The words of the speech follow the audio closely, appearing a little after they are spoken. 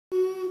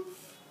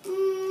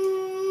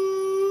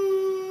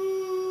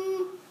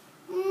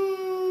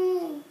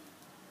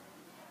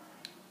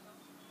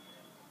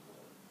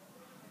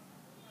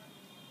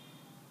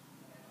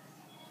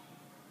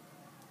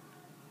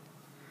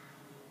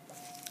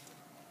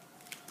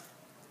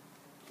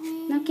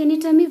Now can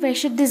you tell me where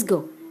should this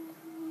go?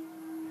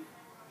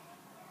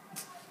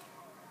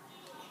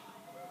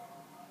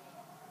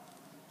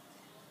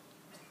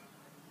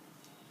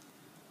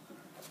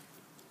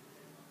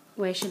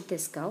 Where should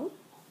this go?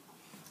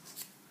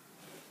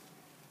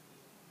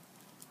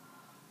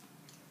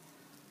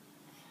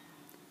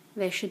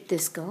 Where should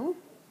this go?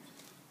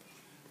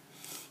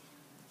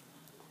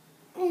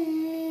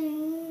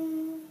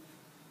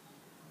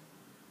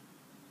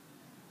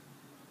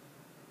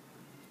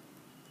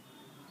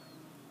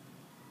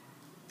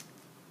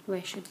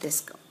 Where should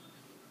this go?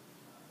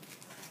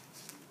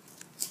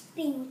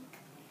 Pink.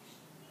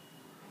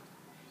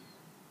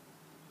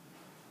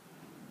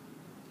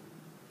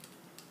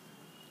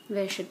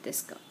 Where should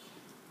this go?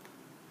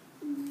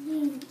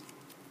 Green.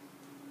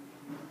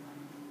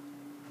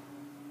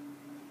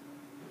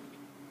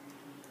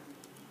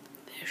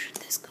 Where should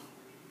this go?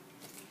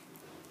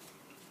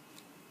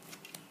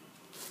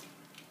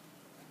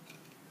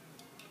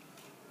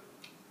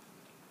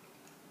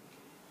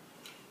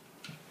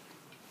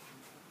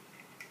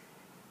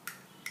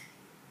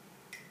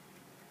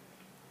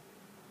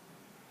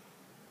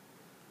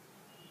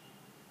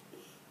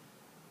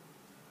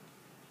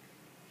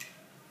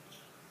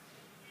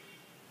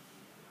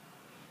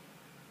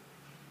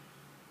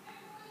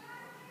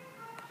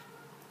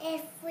 A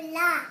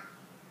flower.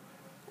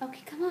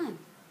 Okay, come on.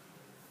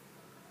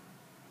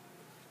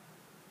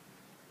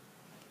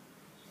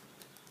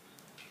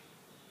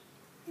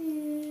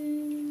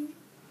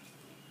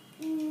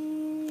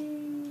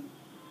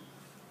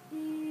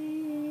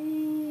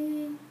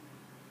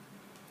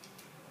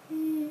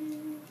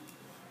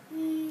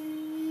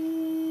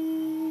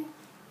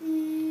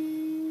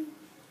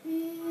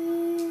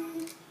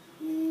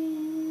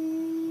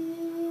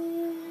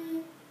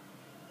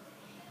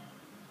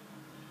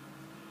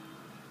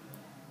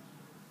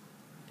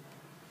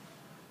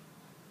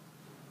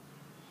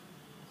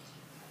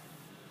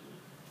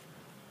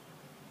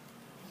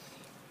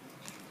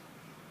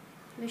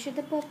 Where should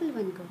the purple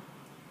one go?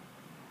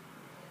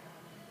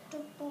 The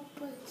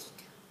purple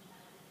stuff.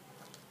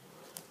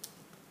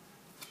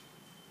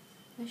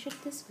 Where should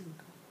this one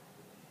go?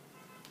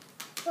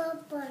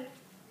 Purple.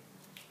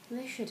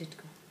 Where should it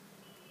go?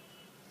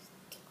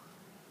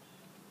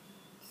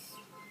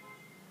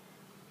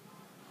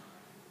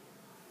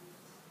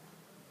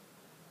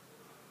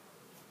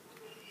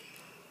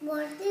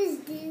 What is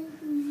this?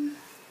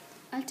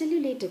 I'll tell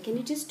you later. Can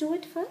you just do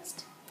it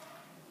first?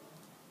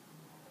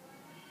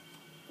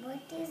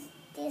 What is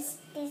this?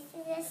 This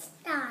is a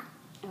star.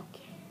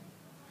 Okay.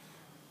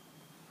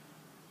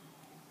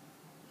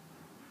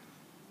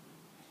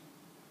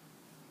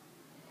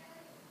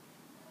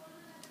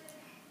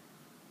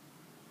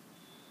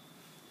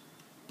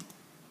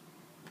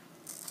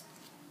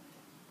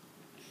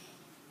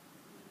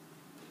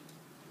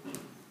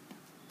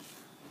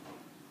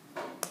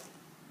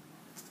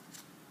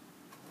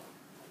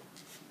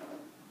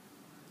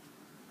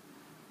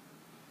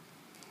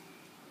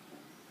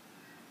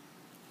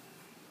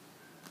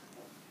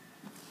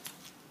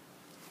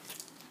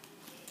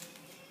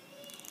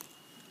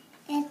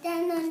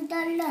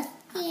 त्याच्यानंतर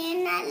लस्सी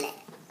येणार आहे.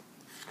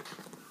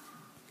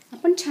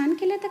 आपण छान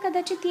केलं तर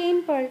कदाचित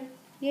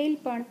येईल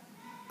पण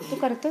तू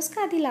करतोस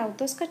का आधी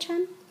लावतोस का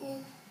छान?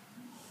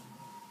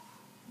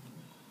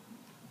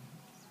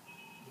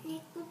 हे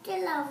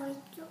कुठे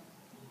लावायचं?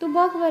 तू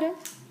बघ बरं.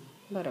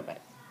 बरोबर.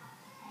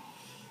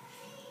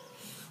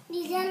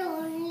 These are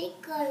only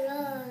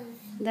colors.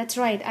 That's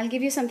right. I'll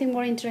give you something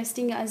more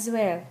interesting as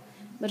well.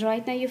 But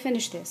right now you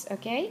finish this,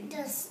 okay?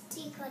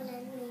 Dusty color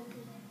maybe.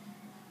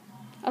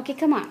 Okay,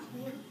 come on.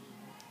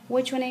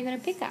 Which one are you going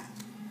to pick up?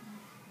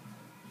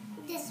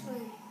 This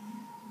one.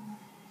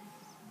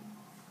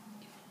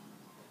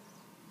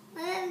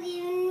 Why have you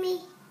given me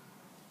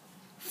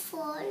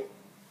four?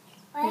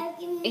 Why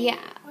have you given me Yeah,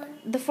 one?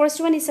 the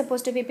first one is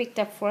supposed to be picked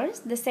up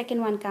first. The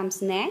second one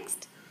comes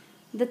next.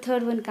 The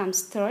third one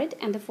comes third.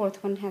 And the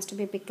fourth one has to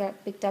be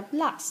picked up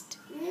last.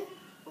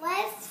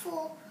 Why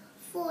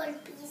four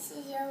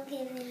pieces you're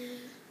giving me?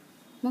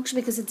 Moksh,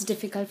 because it's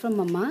difficult for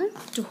Mama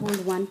to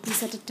hold one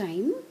piece at a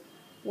time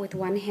with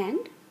one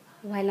hand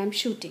while I'm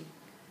shooting.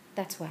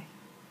 That's why.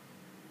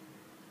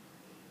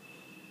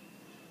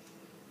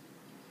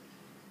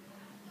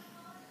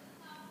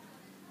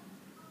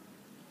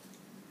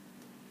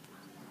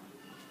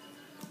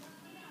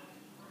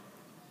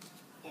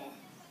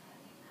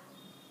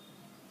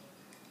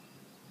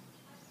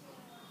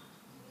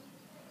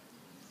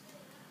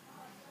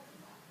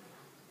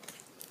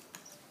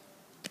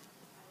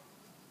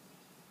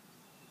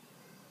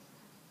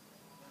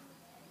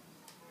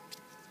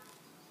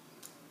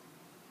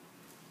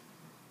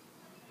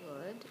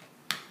 Good.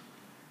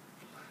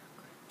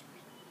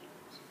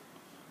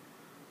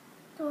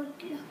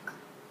 Don't look.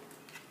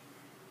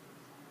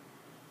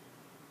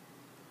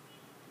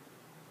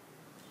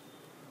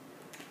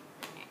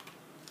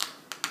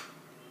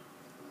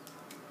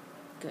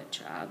 Good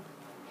job.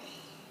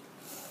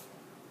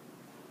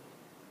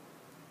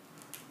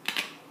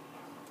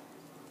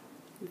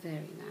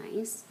 Very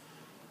nice.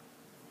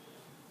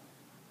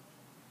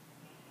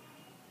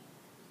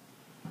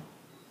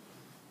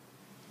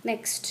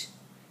 Next.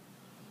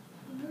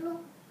 Blue.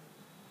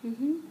 It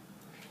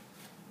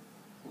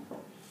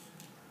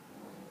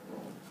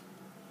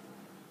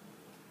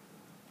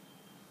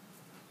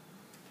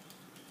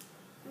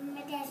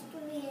has to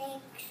be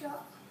like so.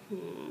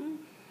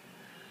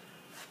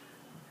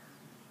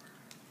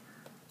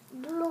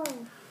 Blue.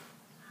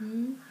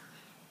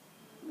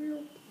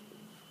 Blue.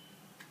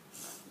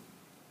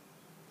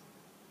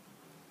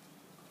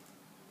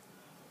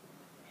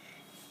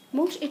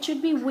 Moksh, it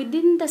should be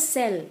within the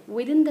cell,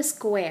 within the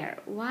square.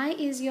 Why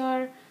is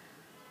your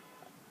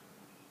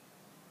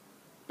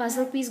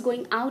puzzle piece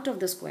going out of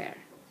the square?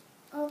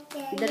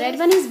 Okay. The red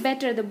one is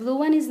better, the blue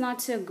one is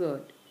not so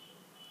good.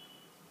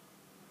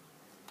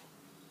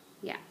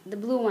 Yeah, the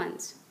blue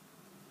ones.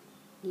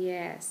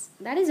 Yes,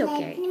 that is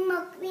okay. Lightning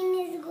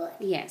McQueen is good.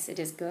 Yes, it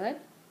is good.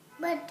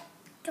 But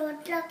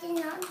total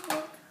is not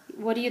good.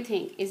 What do you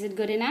think? Is it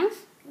good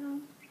enough? No.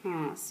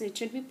 So it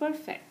should be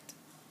perfect.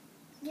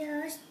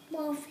 Just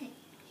perfect.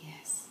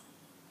 Yes,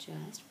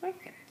 just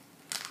perfect.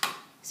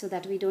 So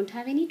that we don't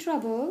have any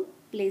trouble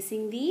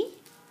placing the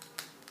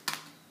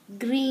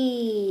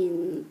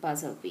green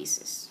puzzle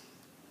pieces.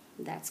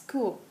 That's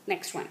cool.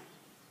 Next one.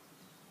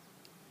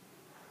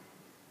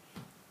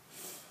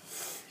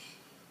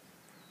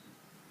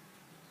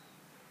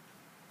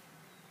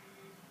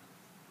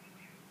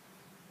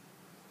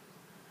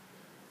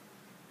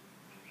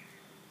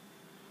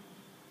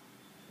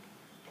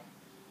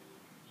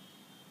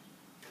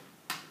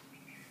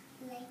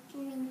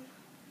 Lightning.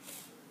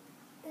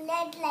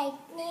 Red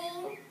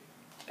lightning.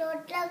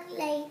 Total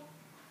light.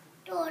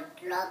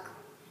 Total.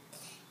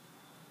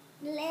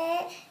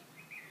 Red.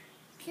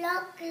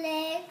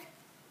 Chocolate.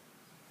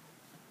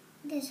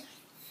 This.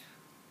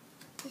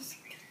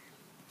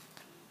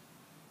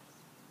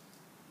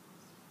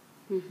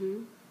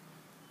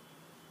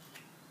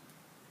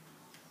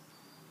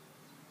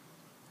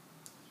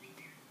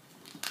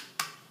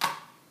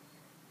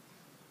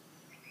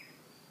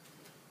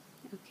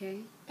 Okay.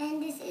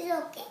 And this is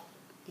okay.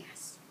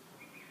 Yes.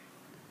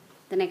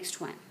 The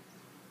next one.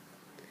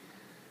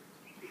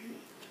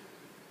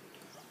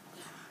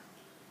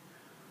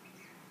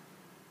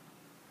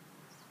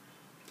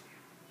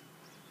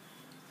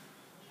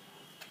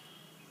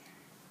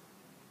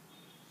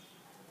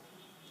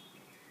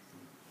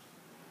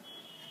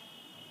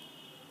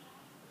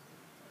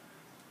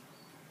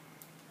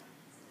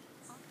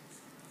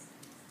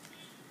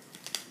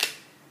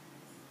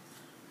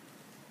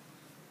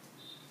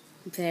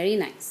 Very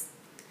nice.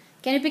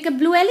 Can you pick a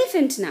blue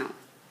elephant now?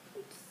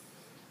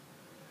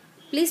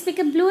 Please pick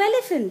a blue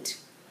elephant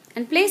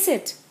and place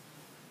it.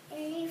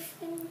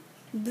 Elephant.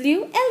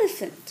 Blue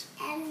elephant.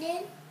 And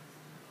then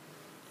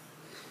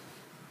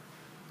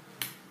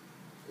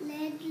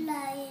red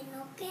lion,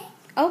 okay?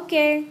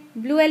 Okay.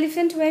 Blue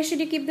elephant, where should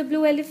you keep the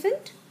blue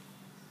elephant?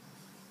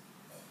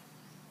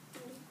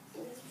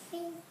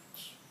 Elephant.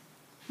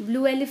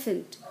 Blue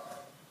elephant.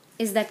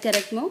 Is that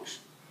correct, Moksh?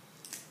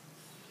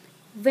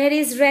 Where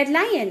is red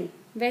lion?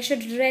 Where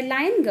should red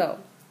lion go?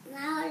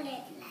 Now red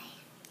lion.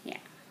 Yeah.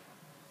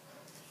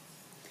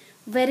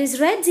 Where is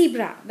red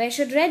zebra? Where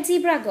should red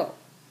zebra go?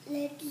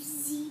 Red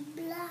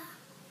zebra.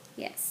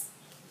 Yes.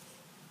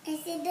 I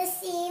said the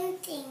same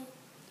thing.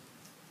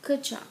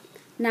 Good job.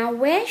 Now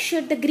where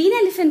should the green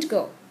elephant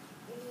go?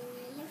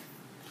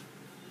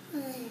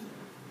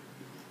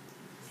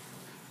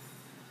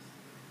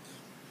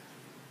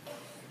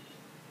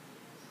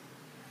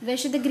 Where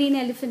should the green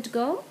elephant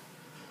go?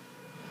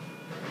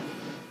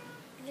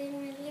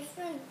 Green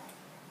elephant.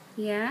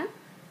 Yeah.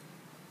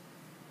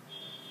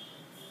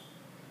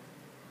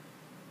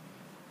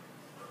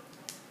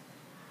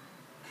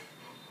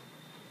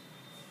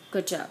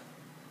 Good job.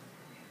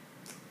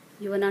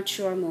 You were not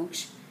sure,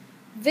 Moksh.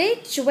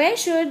 Where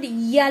should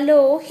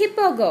yellow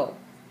hippo go?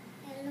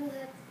 Yellow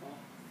hippo.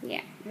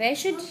 Yeah. Where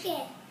should...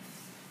 Okay.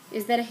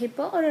 Is there a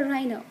hippo or a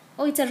rhino?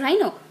 Oh, it's a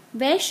rhino.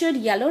 Where should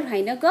yellow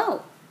rhino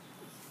go?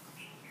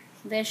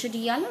 Where should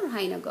yellow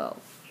rhino go?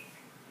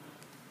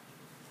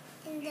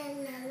 In the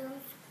yellow.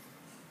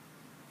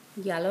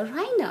 Yellow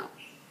rhino.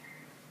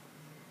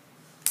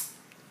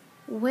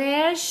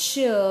 Where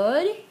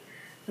should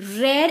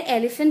red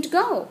elephant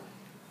go?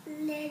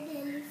 Red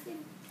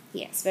elephant.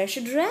 Yes, where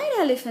should red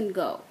elephant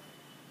go?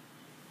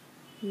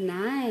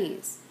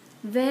 Nice.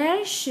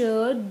 Where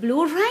should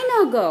blue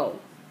rhino go?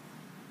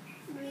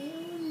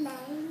 Blue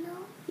rhino.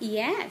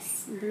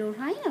 Yes, blue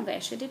rhino.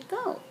 Where should it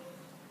go?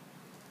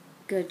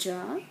 Good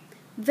job.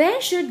 Where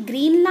should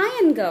green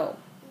lion go?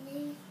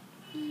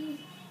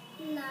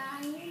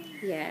 Lion.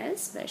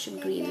 Yes, where should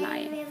The green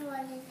lion? wave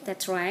was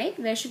That's right.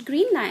 Where should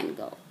green lion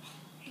go?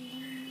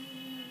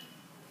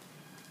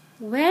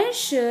 Where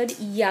should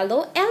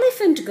yellow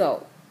elephant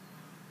go?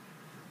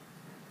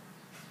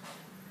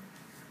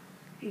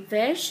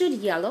 Where should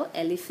yellow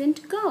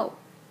elephant go?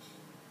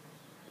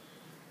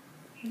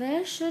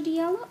 Where should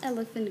yellow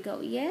elephant go?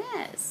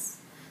 Yes.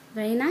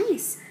 Very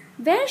nice.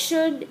 Where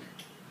should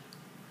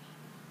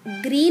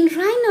green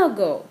rhino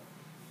go?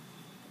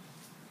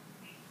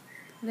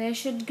 Where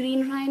should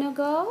green rhino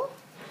go?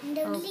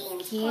 the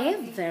green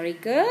Okay, very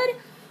good.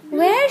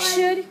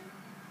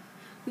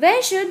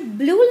 Where should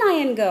blue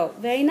lion go?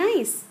 Very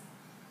nice.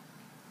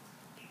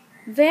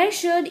 Where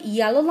should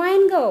yellow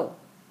lion go?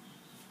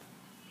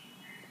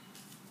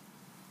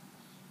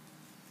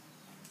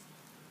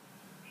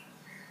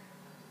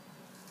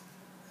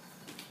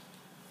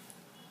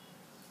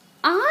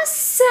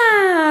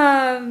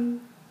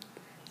 Awesome!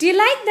 Do you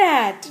like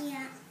that?